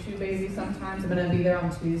at Shoo Shoo Baby sometimes. I'm gonna be there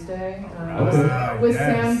on Tuesday with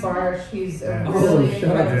Sam Barsh. He's a really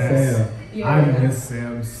shout out to Sam. Yeah, I miss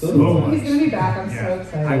Sam so much. He's gonna be back. I'm so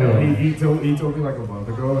excited. I know. He told me like a month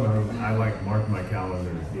ago, and I like marked my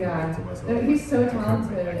calendar. Yeah, to myself. He's so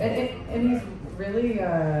talented, and he's really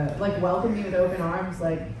like welcomed me with open arms.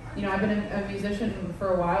 Like, you know, I've been a musician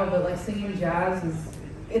for a while, but like singing jazz is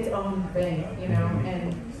its own thing, you know.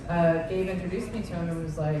 And Gabe introduced me to him and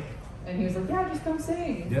was like, and he was like, yeah, just come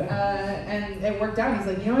sing. Yeah. And it worked out. He's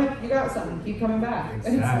like, you know what, you got something. Keep coming back.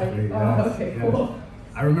 Exactly. And it's like, oh, okay, cool.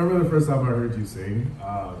 I remember the first time I heard you sing,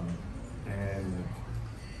 and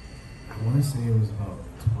I want to say it was about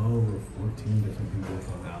 12 or 14 different people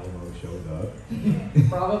from Alamo showed up.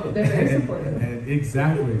 Probably, they're very supportive. And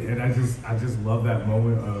exactly, and I just love that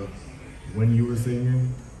moment of when you were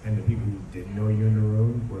singing, and the people who didn't know you in the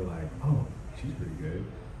room were like, "Oh, she's pretty good,"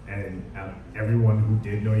 and everyone who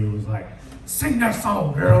did know you was like, "Sing that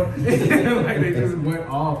song, girl!" Like they just went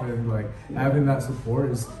off, and like having that support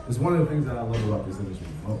is one of the things that I love about this industry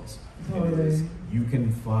the most. Totally. You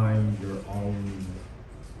can find your own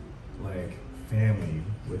like family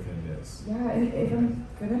within this. Yeah, and if I'm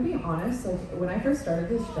gonna be honest, like when I first started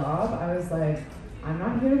this job, I was like, I'm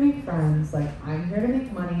not here to make friends, like I'm here to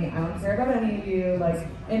make money, I don't care about any of you, like,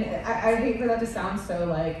 and I hate for that to sound so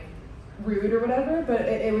like rude or whatever, but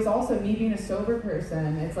it was also me being a sober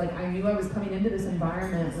person. It's like I knew I was coming into this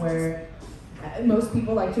environment where most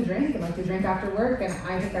people like to drink and like to drink after work, and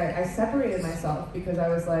I think I separated myself because I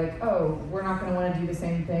was like, oh, we're not gonna wanna do the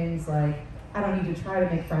same things, like I don't need to try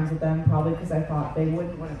to make friends with them, probably because I thought they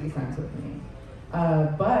wouldn't want to be friends with me.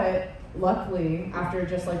 But luckily, after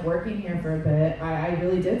just like working here for a bit, I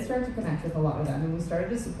really did start to connect with a lot of them, and we started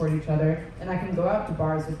to support each other. And I can go out to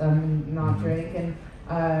bars with them and not drink, and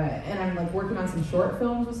I'm like working on some short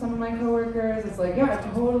films with some of my coworkers. It's like, yeah, I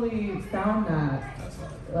totally found that,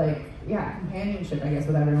 like, yeah, companionship, I guess,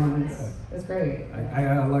 with everyone. It's great.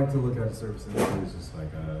 I like to look at the service industry as just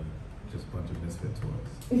like just a bunch of misfit toys.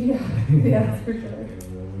 Yeah, for sure. And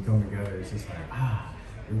when we come together, it's just like,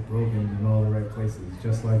 you're broken in all the right places,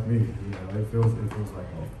 just like me. You know, it feels like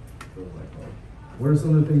home. What are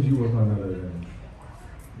some of the things you work on other than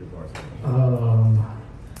your bar?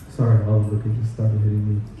 Sorry, all the liquor just started hitting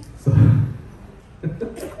me. So,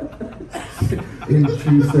 in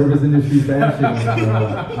true service industry fashion,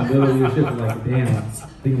 literally your shift was like, damn,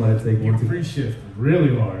 think about it, take you one. pre-shift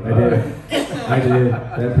really hard. I did.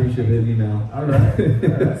 That pre-shift hit me now. All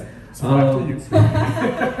right. So after you.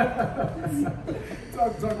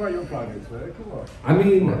 Talk about your projects, man. Come on. I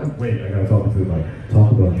mean, wait, I gotta talk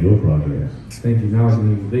about your projects. Thank you. Now I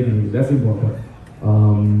can they can use. That's the important part.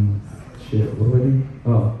 Shit. What do I do?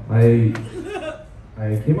 Oh,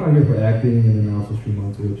 I came out here for acting, and then I also stream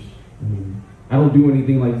on Twitch. I mean, I don't do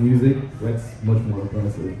anything like music. That's much more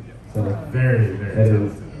impressive. So very, very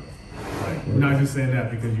talented. Like, I'm not just saying that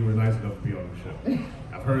because you were nice enough to be on the show.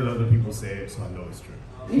 I've heard other people say it, so I know it's true.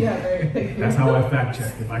 Yeah, very. That's how I fact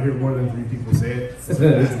check. If I hear more than 3 people say it, it's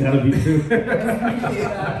gotta be true.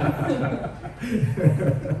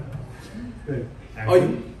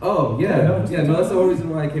 No, yeah. No, that's the whole reason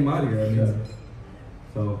why I came out here. I mean,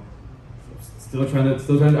 so still trying to.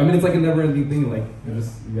 I mean, it's like a never-ending thing. Like you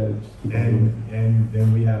gotta just keep on. And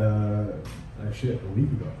then we had a week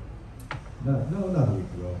ago. No, not a week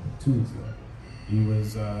ago. 2 weeks ago. He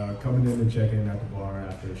was coming in to check in at the bar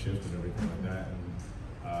after a shift and everything like that,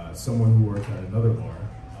 and someone who worked at another bar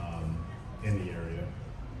in the area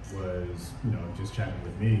was, just chatting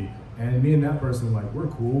with me, and me and that person, like, we're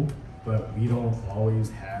cool, but we don't always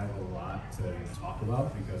have a lot to talk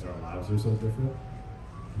about because our lives are so different.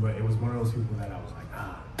 But it was one of those people that I was like,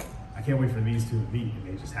 I can't wait for these two to meet, and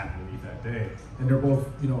they just happened to meet that day, and they're both,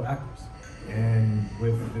 actors. And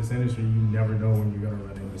with this industry, you never know when you're gonna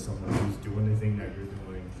run into someone who's doing the thing that you're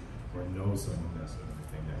doing, or knows someone that's doing the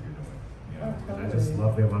thing that you're doing. And I just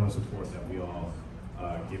love the amount of support that we all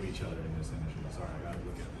give each other in this industry. Sorry, I gotta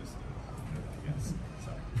look at this.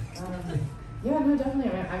 Sorry. Yeah, no,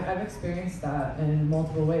 definitely. I mean, I've experienced that in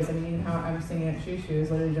multiple ways. I mean, how I'm singing at Shoo Shoo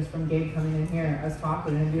is literally just from Gabe coming in here, us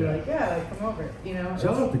talking, and be like, come over,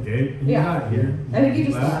 Shout out to Gabe. He's not here. I think he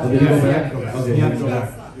just left.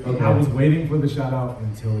 Okay. I was waiting for the shout out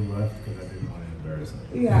until he left because I didn't want to embarrass him.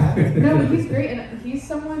 Yeah, no, but he's great, and he's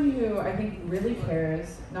someone who I think really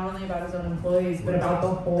cares not only about his own employees, but about the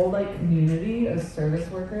whole community of service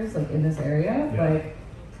workers in this area. Yeah.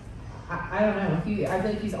 I don't know. I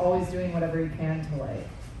feel like he's always doing whatever he can to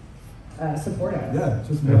support us. Yeah,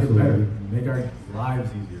 just make it better, make our lives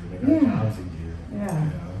easier, make our jobs easier.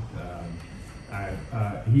 Yeah.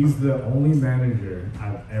 He's the only manager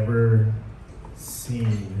I've ever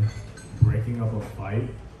seen breaking up a fight,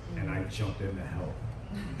 and I jumped in to help.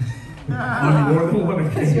 On more than one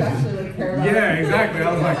occasion. You actually care about it. Exactly.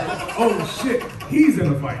 I was like, oh shit, he's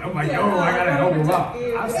in a fight. I'm like, yo, I gotta help him out.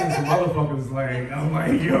 I've seen some motherfuckers I'm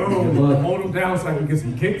like, yo, hold him down so I can get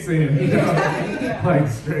some kicks in. Like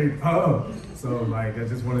straight up. So I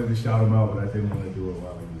just wanted to shout him out, but I didn't want to do it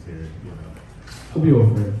while he was here. We'll be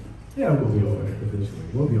over it. Yeah, we'll be over it eventually.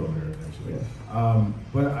 We'll be over there eventually. Yeah.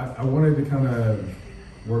 But I wanted to kind of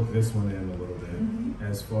work this one in a little bit,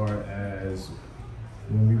 as far as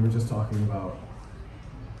when we were just talking about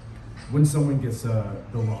when someone gets the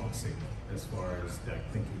wrong signal as far as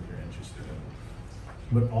thinking you're interested in.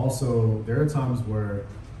 But also, there are times where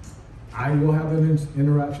I will have an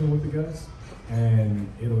interaction with the guys, and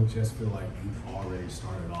it'll just feel like you've already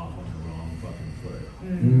started off on the wrong fucking foot.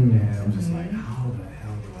 And I'm just like, how the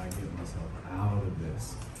hell do I get myself out of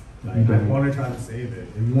this? I want to try to save it.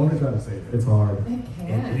 If you want to try to save it, it's hard. It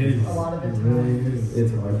can. It is. A lot of the time. It really is.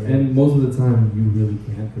 It's hard. And most of the time, you really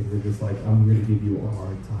can't, because they're just like, I'm here to give you a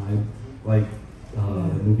hard time. Like, the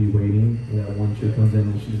movie Waiting, where that one chick comes in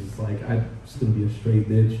and she's just like, I'm just going to be a straight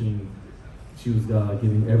bitch. And she was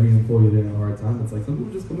giving every employee there a hard time. It's like, some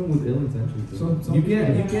people just come in with ill intentions. You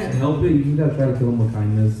can't help it. You got to try to kill them with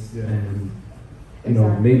kindness. Yeah. And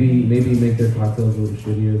maybe make their cocktails a little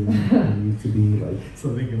shittier than they need to be,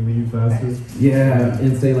 so they can leave faster. Yeah,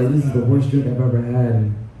 and say this is the worst drink I've ever had.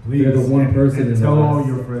 And please, they're the one person. And tell all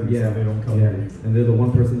your friends. Yeah, so they don't come. Yeah, and they're the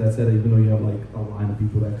one person that said it, even though you have a line of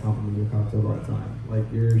people that compliment your cocktail all the time.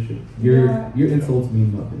 Your insults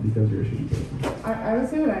mean nothing because you're a shitty person. I would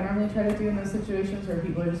say what I normally try to do in those situations where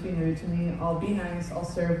people are just being rude to me. I'll be nice. I'll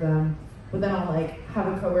serve them. But then I'll have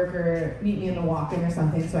a coworker meet me in the walk-in or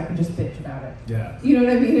something so I can just bitch about it. Yeah. You know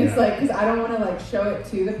what I mean? It's because I don't want to show it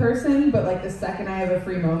to the person, but the second I have a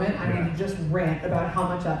free moment, I need to just rant about how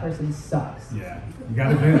much that person sucks. Yeah. You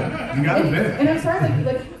gotta vent. And I'm sorry,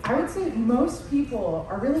 I would say most people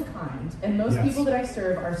are really kind, and most people that I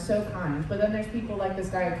serve are so kind. But then there's people like this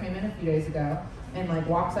guy who came in a few days ago and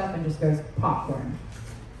walks up and just goes, popcorn.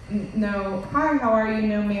 No, hi, how are you?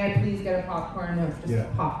 No, may I please get a popcorn? No,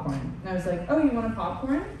 just popcorn. And I was like, oh, you want a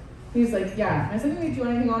popcorn? He's like, yeah. And I was like, okay, do you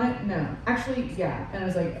want anything on it? No. Actually, yeah. And I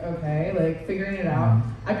was like, okay, figuring it out.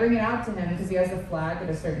 I bring it out to him because he has a flag at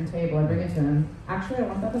a certain table. I bring it to him. Actually, I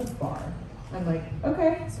want that at the bar. I'm like,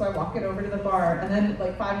 okay. So I walk it over to the bar, and then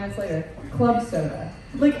 5 minutes later, club soda.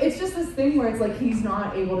 It's just this thing where it's he's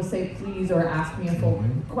not able to say please or ask me a full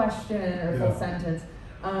question or a full sentence.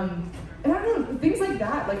 And I don't know, things like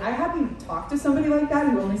that. I hadn't talked to somebody like that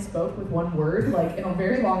who only spoke with one word, in a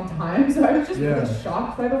very long time. So I was just really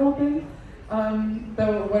shocked by the whole thing.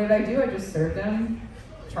 So what did I do? I just served him,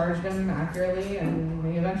 charged him accurately, and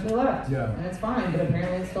he eventually left. Yeah. And it's fine, but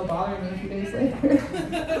apparently it still bothered me a few days later.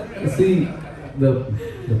 See, the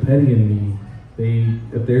petty in me,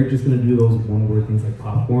 if they're just gonna do those one-word things like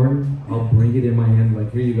popcorn, I'll bring it in my hand,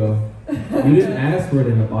 here you go. You didn't ask for it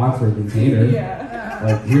in a box or a container. Yeah.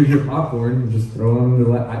 Here's your popcorn, and just throw it on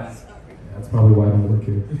the that's probably why I don't work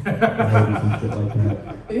here. I do some shit like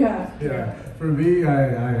that. Yeah. For me,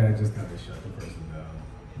 I just gotta shut the person down.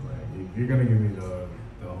 If you're gonna give me the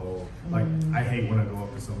whole Like, I hate when I go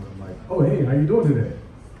up to someone, I'm like, oh, hey, how you doing today?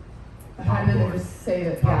 And then they just say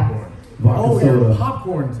that, popcorn. yeah. Oh, yeah,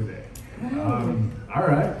 popcorn today. All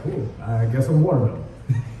right, cool. I guess I'm watermelon.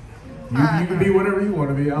 you can be whatever you want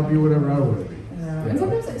to be. I'll be whatever I want to be. And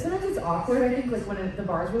sometimes it's awkward. I think like when the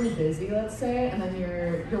bar's really busy, let's say, and then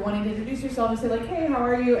you're wanting to introduce yourself and say like, hey, how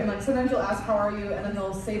are you? And like sometimes you'll ask how are you, and then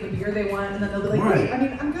they'll say the beer they want, and then they'll be like, wait, I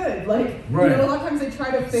mean, I'm good. Like you know, a lot of times they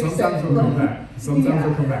try to fix Sometimes it. They'll come back. Sometimes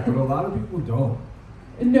they'll come back, but a lot of people don't.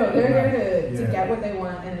 No, they're there to get what they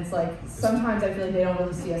want, and it's like sometimes I feel like they don't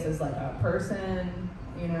really see us as like a person,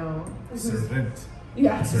 you know. Servant.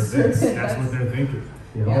 Yeah, servant. That's what they're thinking.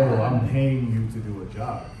 Oh, I'm paying you to do a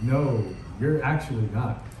job. No, you're actually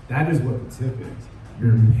not. That is what the tip is.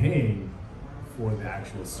 You're paying for the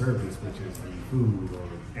actual service, which is the food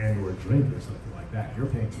or drink or something like that. You're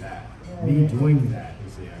paying that. Me doing that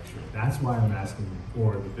is the extra. That's why I'm asking,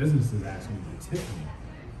 or the business is asking you to tip me,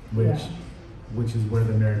 which is where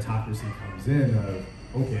the meritocracy comes in of,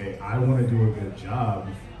 okay, I want to do a good job.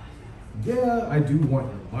 Yeah, I do want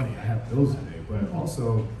your money. I have bills to pay, but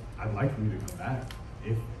also I'd like for you to come back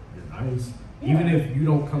if you're nice. Even if you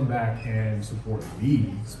don't come back and support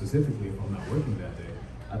me specifically if I'm not working that day,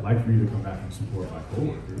 I'd like for you to come back and support my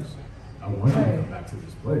coworkers. I want you to come back to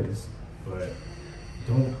this place, but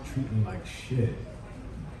don't treat me like shit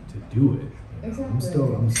to do it. Exactly. I'm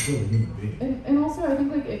still a human being. And also I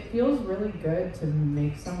think like it feels really good to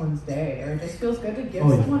make someone's day, or it just feels good to give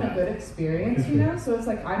someone a good experience, you know? So it's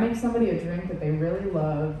like I make somebody a drink that they really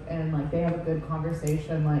love and like they have a good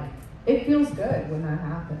conversation, like it feels good when that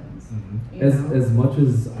happens. As much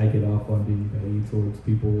as I get off on being petty towards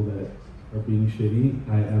people that are being shitty,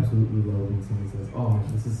 I absolutely love when someone says, oh,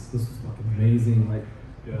 this is fucking amazing, like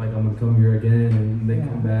I'm gonna come here again, and they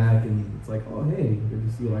come back, and it's like, oh hey, good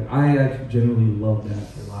to see you. Like I actually generally love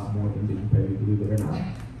that a lot more than being petty, believe it or not.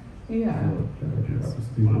 Yeah.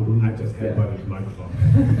 I just headbutted the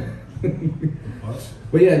microphone.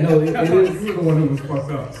 But yeah, no, it is. You were the one who was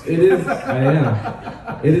fucked up. It is. I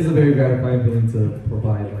am. It is a very gratifying feeling to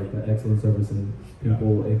provide like the excellent service, and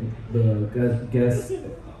people, the guests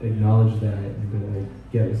acknowledge that, and they're like,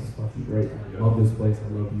 yeah, this is fucking great. I love this place. I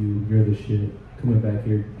love you. You're the shit. Coming back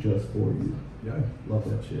here just for you. Yeah. Love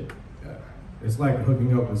that shit. Yeah. It's like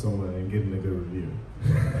hooking up with someone and getting a good review.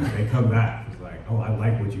 They come back. It's like, oh, I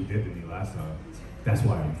like what you did to me last time. That's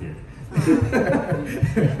why I'm here. Yeah,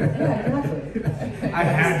 exactly. I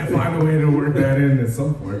had to find a way to work that in at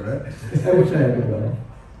some point, right? I wish I had to go.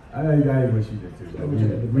 I wish you did too.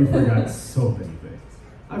 We forgot so many things.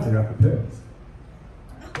 I forgot the pens.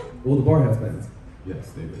 Well, the bar has pens.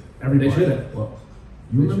 Yes, they did. Every bar. Should have. Well,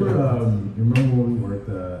 you remember when we worked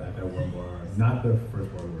at that one bar? Not the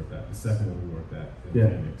first bar we worked at, the second one we worked at in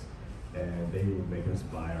Phoenix. And they would make us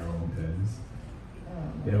buy our own pens.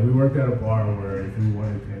 Yeah, we worked at a bar where if we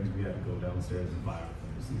wanted pens, we had to go downstairs and buy them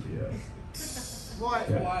from the CVS. What?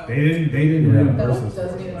 Yeah. They didn't reimburse us.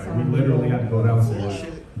 Like, we literally had to go downstairs,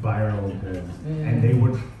 buy our own pens, and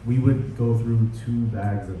we would go through 2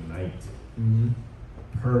 bags a night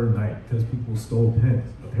per night because people stole pens.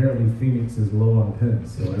 Apparently, Phoenix is low on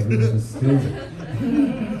pens, so everyone was stealing.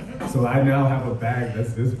 So I now have a bag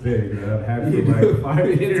that's this big that I've had for like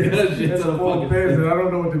 5 years. It's full of pens, and I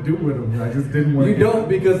don't know what to do with them. I just didn't want to. You don't,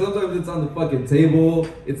 because sometimes it's on the fucking table,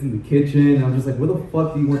 it's in the kitchen. I'm just like, where the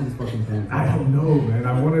fuck do you want these fucking pens? I don't know, man.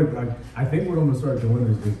 I think what I'm gonna start doing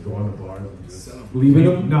is just going to bars and just leaving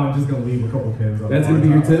them. No, I'm just gonna leave a couple pens. That's gonna be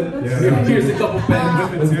your tip. Yeah. Here's a couple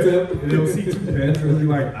pens. That's a tip. And they'll see 2 pens and they'll be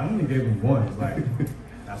like, I only gave them 1. It's like,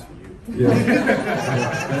 that's for you. Yeah.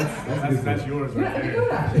 That's yours. Yeah, I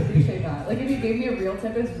would actually appreciate that. Like if you gave me a real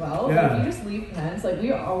tip as well, like you just leave pens. Like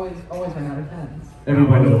we always run out of pens.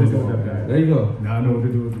 Everybody knows what to do with that bag. There you go. Now I know what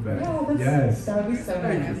to do with the bag. Yeah, that would be so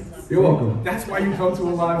nice. You're welcome. That's why you come to a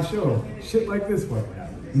live show. Shit like this fucking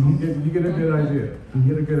happens. You get a good idea. You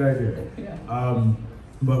get a good idea. Yeah.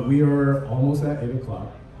 But we are almost at 8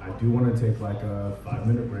 o'clock. I do want to take like a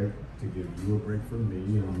 5-minute break to give you a break from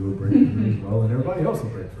me and you a break from me as well, and everybody else a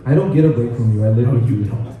break from me. I don't get a break from you. I live with you.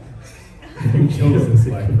 You chose this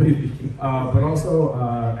life. But also,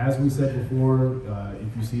 as we said before,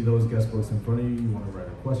 if you see those guest books in front of you, you want to write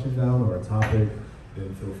a question down or a topic,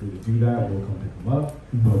 then feel free to do that. We'll come pick them up.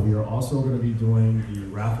 But we are also going to be doing the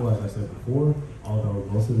raffle, as I said before, although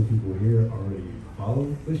most of the people here already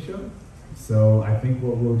follow this show. So I think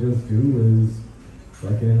what we'll just do is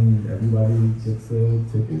everybody gets a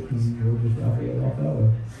ticket and we'll just raffle it off that way.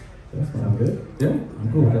 That sounds good? Yeah,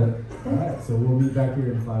 I'm cool with that. All right, so we'll meet back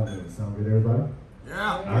here in 5 minutes. Sound good, everybody?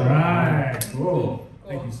 Yeah. All right, cool.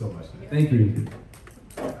 Thank you so much. Thank you.